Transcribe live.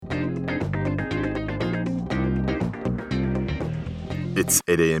It's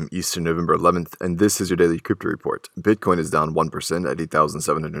 8 a.m. Eastern, November 11th, and this is your daily crypto report. Bitcoin is down 1% at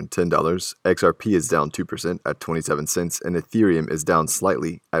 $8,710, XRP is down 2% at 27 cents, and Ethereum is down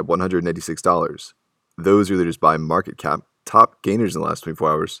slightly at $186. Those are leaders by market cap. Top gainers in the last 24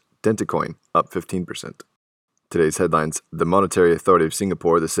 hours, dentacoin, up 15%. Today's headlines: the Monetary Authority of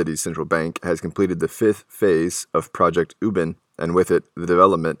Singapore, the city's central bank, has completed the fifth phase of Project Ubin, and with it, the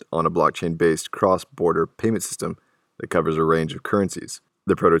development on a blockchain-based cross-border payment system that covers a range of currencies.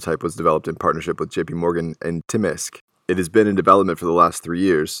 The prototype was developed in partnership with JP Morgan and Timesk. It has been in development for the last 3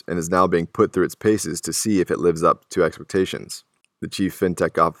 years and is now being put through its paces to see if it lives up to expectations. The chief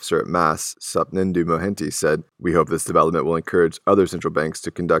fintech officer at MAS, Sapnindu Mohanty, said, "We hope this development will encourage other central banks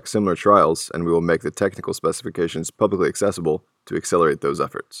to conduct similar trials, and we will make the technical specifications publicly accessible to accelerate those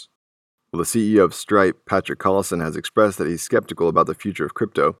efforts." Well, the CEO of Stripe, Patrick Collison, has expressed that he's skeptical about the future of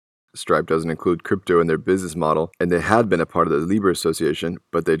crypto. Stripe doesn't include crypto in their business model, and they had been a part of the Libra Association,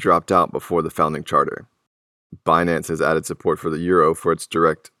 but they dropped out before the founding charter. Binance has added support for the euro for its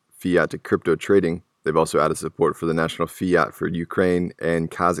direct fiat-to-crypto trading. They've also added support for the national fiat for Ukraine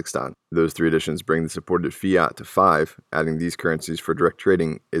and Kazakhstan. Those 3 additions bring the supported fiat to 5. Adding these currencies for direct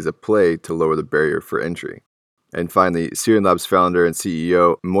trading is a play to lower the barrier for entry. And finally, Sirin Labs founder and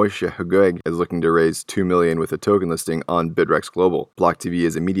CEO Moshe Hogeg is looking to raise $2 million with a token listing on Bittrex Global. Block TV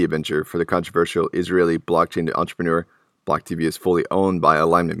is a media venture for the controversial Israeli blockchain entrepreneur. Block TV is fully owned by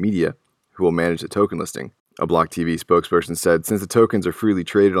Alignment Media, who will manage the token listing. A Block TV spokesperson said, "Since the tokens are freely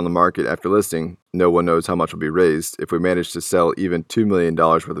traded on the market after listing, no one knows how much will be raised. If we manage to sell even $2 million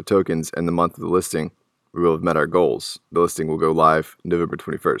worth of tokens in the month of the listing, we will have met our goals. The listing will go live November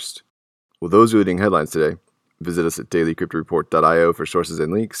 21st. Well, those are leading headlines today. Visit us at dailycryptoreport.io for sources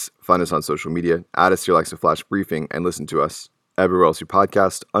and links. Find us on social media, add us to your Alexa Flash briefing, and listen to us everywhere else you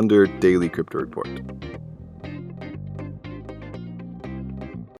podcast under Daily Crypto Report.